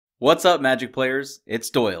What's up, Magic players?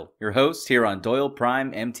 It's Doyle, your host here on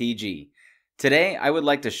DoylePrimeMTG. Today, I would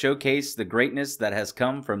like to showcase the greatness that has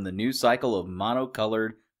come from the new cycle of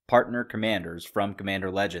monocolored partner commanders from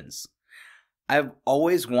Commander Legends. I've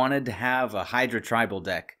always wanted to have a Hydra tribal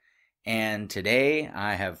deck, and today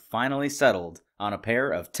I have finally settled on a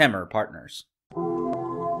pair of Temur partners.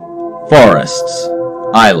 Forests,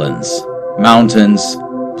 islands, mountains,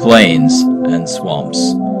 plains, and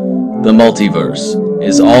swamps. The multiverse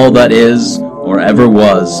is all that is, or ever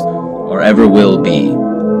was, or ever will be.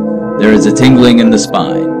 There is a tingling in the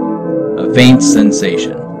spine, a faint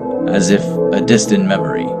sensation, as if a distant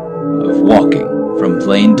memory, of walking from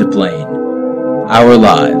plane to plane. Our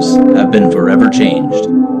lives have been forever changed,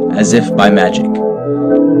 as if by magic.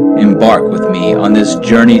 Embark with me on this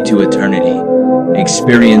journey to eternity.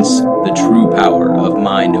 Experience the true power of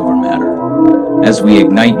mind over matter, as we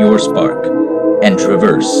ignite your spark and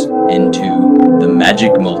traverse into the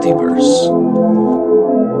magic multiverse.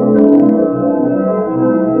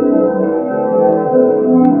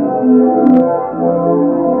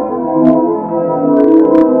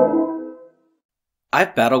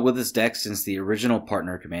 I've battled with this deck since the original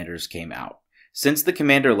partner commanders came out. Since the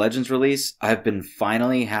Commander Legends release, I've been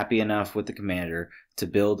finally happy enough with the commander to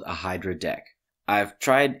build a Hydra deck. I've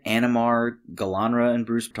tried Animar, Galanra and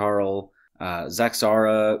Bruce-Tarl,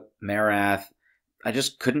 Zaxara, Marath. I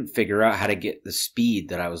just couldn't figure out how to get the speed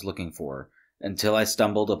that I was looking for until I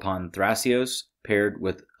stumbled upon Thrasios paired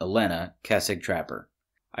with Elena, Kessig Trapper.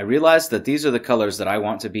 I realized that these are the colors that I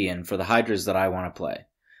want to be in for the Hydras that I want to play.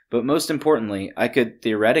 But most importantly, I could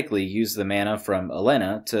theoretically use the mana from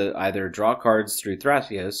Elena to either draw cards through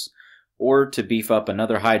Thrasios or to beef up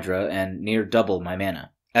another Hydra and near double my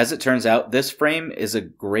mana. As it turns out, this frame is a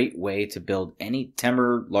great way to build any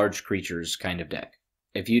Temur large creatures kind of deck.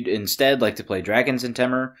 If you'd instead like to play dragons in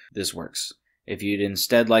Temur, this works. If you'd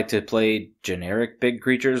instead like to play generic big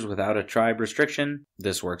creatures without a tribe restriction,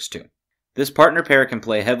 this works too. This partner pair can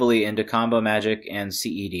play heavily into combo magic and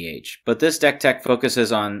CEDH, but this deck tech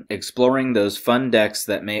focuses on exploring those fun decks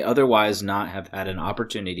that may otherwise not have had an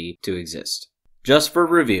opportunity to exist. Just for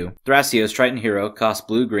review, Thrasios Triton Hero costs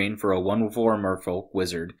blue-green for a 1/4 Merfolk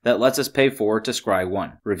Wizard that lets us pay 4 to scry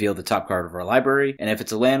 1, reveal the top card of our library, and if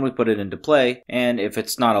it's a land we put it into play, and if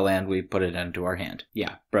it's not a land we put it into our hand.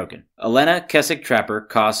 Yeah, broken. Elena, Kessig Trapper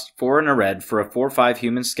costs 4 and a red for a 4/5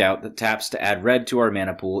 Human Scout that taps to add red to our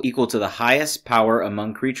mana pool equal to the highest power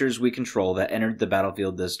among creatures we control that entered the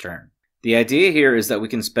battlefield this turn. The idea here is that we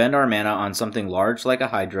can spend our mana on something large like a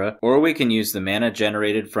Hydra, or we can use the mana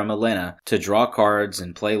generated from Elena to draw cards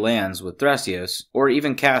and play lands with Thrasios, or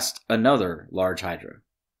even cast another large Hydra.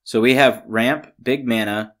 So we have ramp, big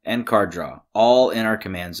mana, and card draw, all in our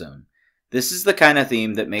command zone. This is the kind of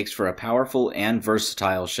theme that makes for a powerful and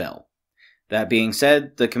versatile shell. That being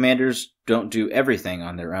said, the commanders don't do everything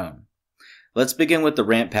on their own. Let's begin with the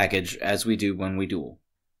ramp package as we do when we duel.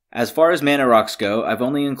 As far as mana rocks go, I've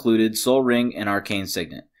only included Soul Ring and Arcane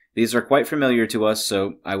Signet. These are quite familiar to us,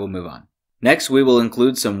 so I will move on. Next, we will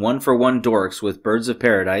include some 1-for-1 dorks with Birds of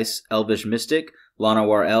Paradise, Elvish Mystic,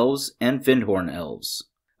 Llanowar Elves, and Fyndhorn Elves.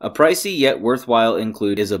 A pricey yet worthwhile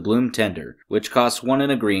include is a Bloom Tender, which costs 1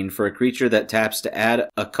 and a green for a creature that taps to add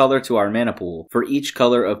a color to our mana pool for each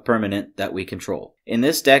color of permanent that we control. In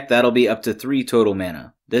this deck, that'll be up to 3 total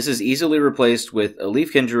mana. This is easily replaced with a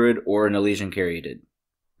Leafkin Druid or an Elysian Caryatid.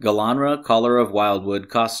 Galanra, Caller of Wildwood,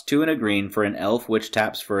 costs 2 and a green for an elf which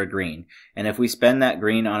taps for a green, and if we spend that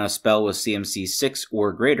green on a spell with CMC 6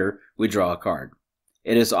 or greater, we draw a card.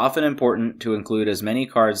 It is often important to include as many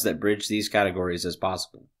cards that bridge these categories as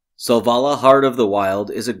possible. Selvala, Heart of the Wild,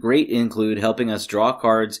 is a great include helping us draw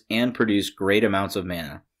cards and produce great amounts of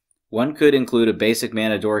mana. One could include a basic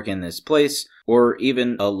mana dork in this place, or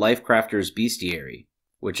even a Lifecrafter's Bestiary,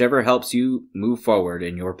 whichever helps you move forward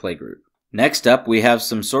in your playgroup. Next up, we have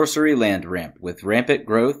some sorcery land ramp with Rampant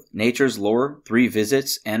Growth, Nature's Lore, 3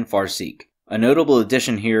 Visits, and Farseek. A notable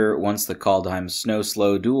addition here once the Kaldheim Snow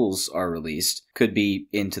Slow duels are released could be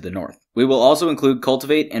Into the North. We will also include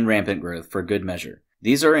Cultivate and Rampant Growth for good measure.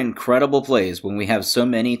 These are incredible plays when we have so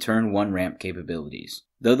many turn 1 ramp capabilities.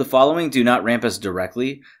 Though the following do not ramp us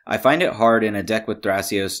directly, I find it hard in a deck with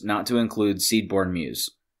Thrasios not to include Seedborn Muse.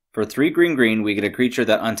 For 3 green, we get a creature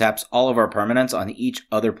that untaps all of our permanents on each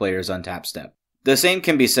other player's untap step. The same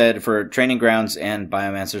can be said for Training Grounds and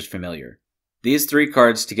Biomancer's Familiar. These 3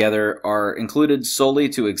 cards together are included solely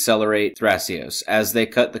to accelerate Thrasios, as they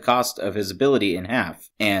cut the cost of his ability in half,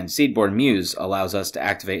 and Seedborn Muse allows us to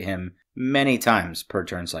activate him many times per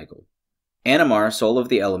turn cycle. Animar, Soul of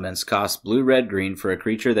the Elements, costs blue-red-green for a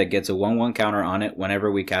creature that gets a 1/1 counter on it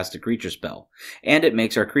whenever we cast a creature spell, and it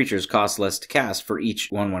makes our creatures cost less to cast for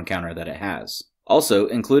each 1/1 counter that it has. Also,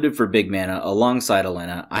 included for big mana alongside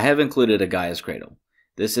Elena, I have included a Gaia's Cradle.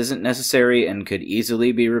 This isn't necessary and could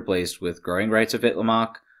easily be replaced with Growing Rites of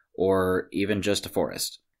Itlimoc, or even just a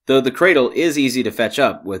forest. Though the Cradle is easy to fetch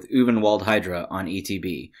up with Uvenwald Hydra on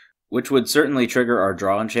ETB, which would certainly trigger our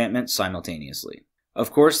draw enchantment simultaneously.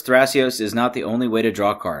 Of course, Thrasios is not the only way to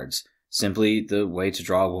draw cards, simply the way to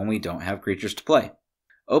draw when we don't have creatures to play.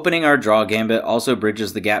 Opening our draw gambit also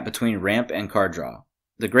bridges the gap between ramp and card draw.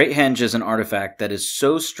 The Great Henge is an artifact that is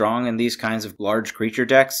so strong in these kinds of large creature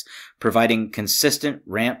decks, providing consistent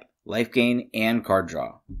ramp, life gain, and card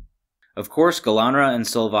draw. Of course, Galanra and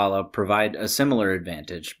Sylvala provide a similar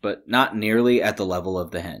advantage, but not nearly at the level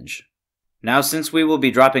of the Henge. Now, since we will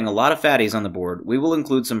be dropping a lot of fatties on the board, we will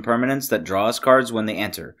include some permanents that draw us cards when they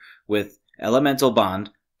enter, with Elemental Bond,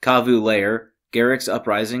 Kavu Lair, Garruk's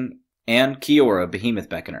Uprising, and Kiora Behemoth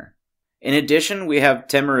Beckoner. In addition, we have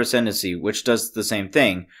Temur Ascendancy, which does the same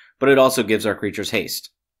thing, but it also gives our creatures haste.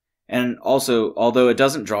 And also, although it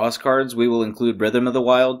doesn't draw us cards, we will include Rhythm of the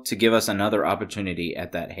Wild to give us another opportunity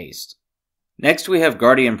at that haste. Next, we have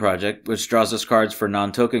Guardian Project, which draws us cards for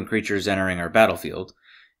non-token creatures entering our battlefield,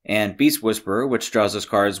 and Beast Whisperer, which draws us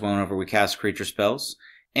cards whenever we cast creature spells,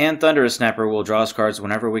 and Thunderous Snapper will draw us cards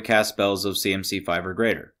whenever we cast spells of CMC 5 or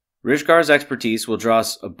greater. Rishgar's Expertise will draw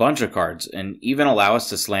us a bunch of cards, and even allow us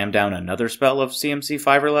to slam down another spell of CMC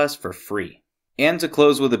 5 or less for free. And to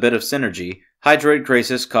close with a bit of synergy, Hydroid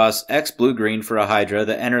Krasis costs X blue-green for a Hydra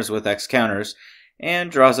that enters with X counters,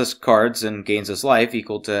 and draws us cards and gains us life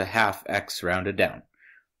equal to half X rounded down.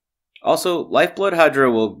 Also, Lifeblood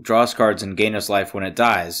Hydra will draw us cards and gain us life when it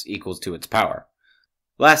dies, equals to its power.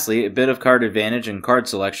 Lastly, a bit of card advantage in card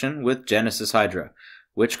selection with Genesis Hydra,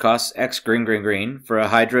 which costs X green for a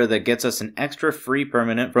Hydra that gets us an extra free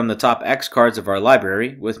permanent from the top X cards of our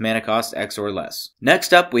library with mana cost X or less.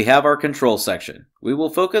 Next up, we have our control section. We will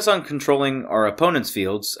focus on controlling our opponent's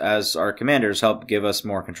fields, as our commanders help give us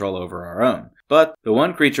more control over our own. But the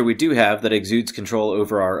one creature we do have that exudes control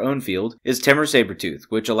over our own field is Temur Sabertooth,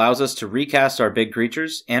 which allows us to recast our big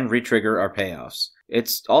creatures and re-trigger our payoffs.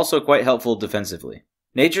 It's also quite helpful defensively.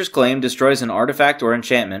 Nature's Claim destroys an artifact or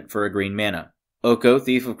enchantment for a green mana. Oko,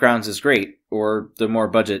 Thief of Crowns is great, or the more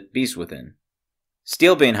budget Beast Within.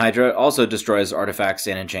 Steelbane Hydra also destroys artifacts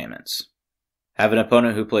and enchantments. Have an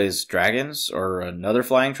opponent who plays dragons or another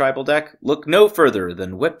flying tribal deck? Look no further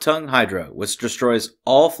than Whiptongue Hydra, which destroys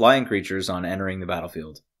all flying creatures on entering the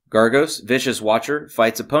battlefield. Gargos, Vicious Watcher,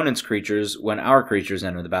 fights opponent's creatures when our creatures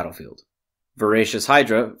enter the battlefield. Voracious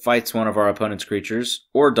Hydra fights one of our opponent's creatures,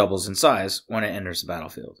 or doubles in size, when it enters the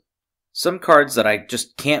battlefield. Some cards that I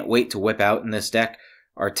just can't wait to whip out in this deck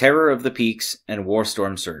are Terror of the Peaks and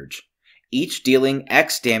Warstorm Surge, each dealing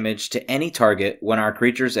X damage to any target when our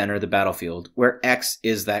creatures enter the battlefield, where X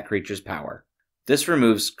is that creature's power. This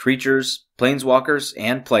removes creatures, planeswalkers,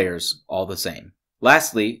 and players all the same.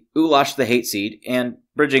 Lastly, Ulash the Hateseed, and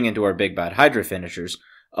bridging into our big bad Hydra finishers,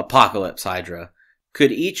 Apocalypse Hydra,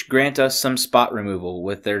 could each grant us some spot removal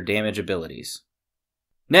with their damage abilities.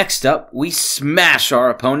 Next up, we smash our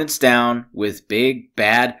opponents down with big,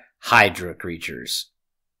 bad Hydra creatures.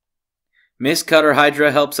 Mistcutter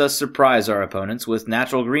Hydra helps us surprise our opponents with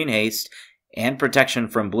natural green haste and protection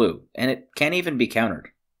from blue, and it can't even be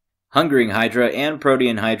countered. Hungering Hydra and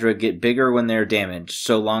Protean Hydra get bigger when they're damaged,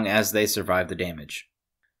 so long as they survive the damage.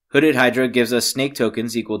 Hooded Hydra gives us snake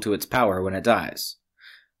tokens equal to its power when it dies.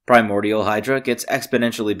 Primordial Hydra gets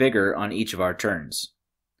exponentially bigger on each of our turns.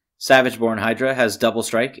 Savageborn Hydra has double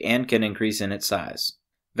strike and can increase in its size.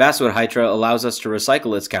 Vastwood Hydra allows us to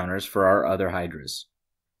recycle its counters for our other Hydras.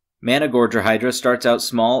 Mana Gorger Hydra starts out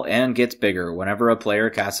small and gets bigger whenever a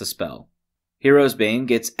player casts a spell. Hero's Bane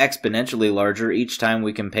gets exponentially larger each time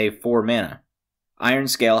we can pay 4 mana. Iron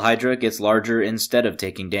Scale Hydra gets larger instead of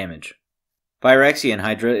taking damage. Phyrexian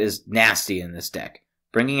Hydra is nasty in this deck,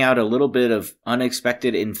 bringing out a little bit of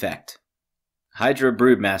unexpected infect. Hydra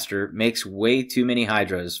Broodmaster makes way too many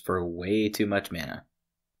Hydras for way too much mana.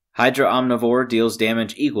 Hydra Omnivore deals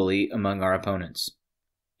damage equally among our opponents.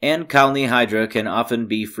 And Kalni Hydra can often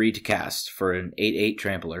be free to cast for an 8/8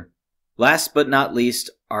 trampler. Last but not least,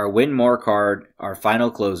 our Win More card, our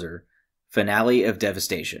final closer, Finale of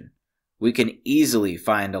Devastation. We can easily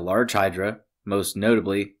find a large Hydra, most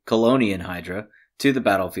notably Colonian Hydra, to the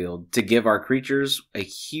battlefield to give our creatures a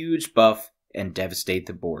huge buff and devastate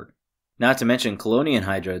the board. Not to mention, Colonian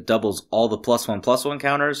Hydra doubles all the +1/+1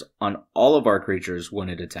 counters on all of our creatures when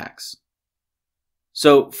it attacks.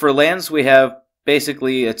 So, for lands, we have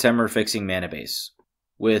basically a Temur fixing mana base,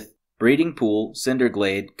 with Breeding Pool,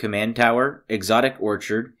 Cinderglade, Command Tower, Exotic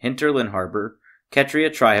Orchard, Hinterland Harbor, Ketria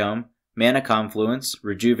Trihome, Mana Confluence,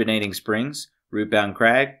 Rejuvenating Springs, Rootbound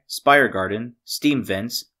Crag, Spire Garden, Steam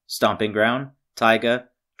Vents, Stomping Ground, Taiga,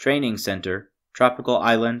 Training Center, Tropical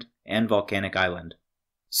Island, and Volcanic Island.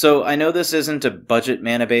 So I know this isn't a budget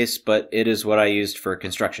mana base, but it is what I used for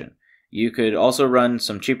construction. You could also run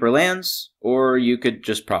some cheaper lands, or you could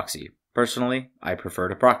just proxy. Personally, I prefer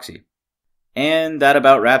to proxy. And that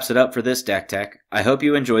about wraps it up for this deck tech. I hope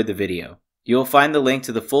you enjoyed the video. You'll find the link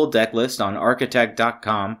to the full deck list on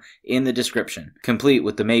architect.com in the description, complete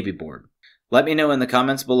with the maybe board. Let me know in the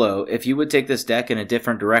comments below if you would take this deck in a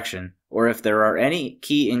different direction, or if there are any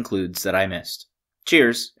key includes that I missed.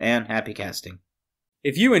 Cheers, and happy casting.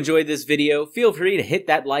 If you enjoyed this video, feel free to hit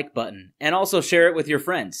that like button, and also share it with your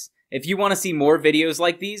friends. If you want to see more videos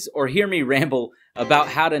like these, or hear me ramble about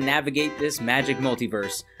how to navigate this Magic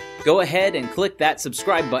multiverse, go ahead and click that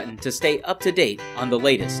subscribe button to stay up to date on the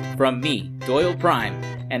latest from me, Doyle Prime,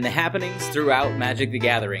 and the happenings throughout Magic the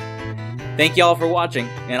Gathering. Thank y'all for watching,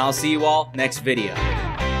 and I'll see you all next video.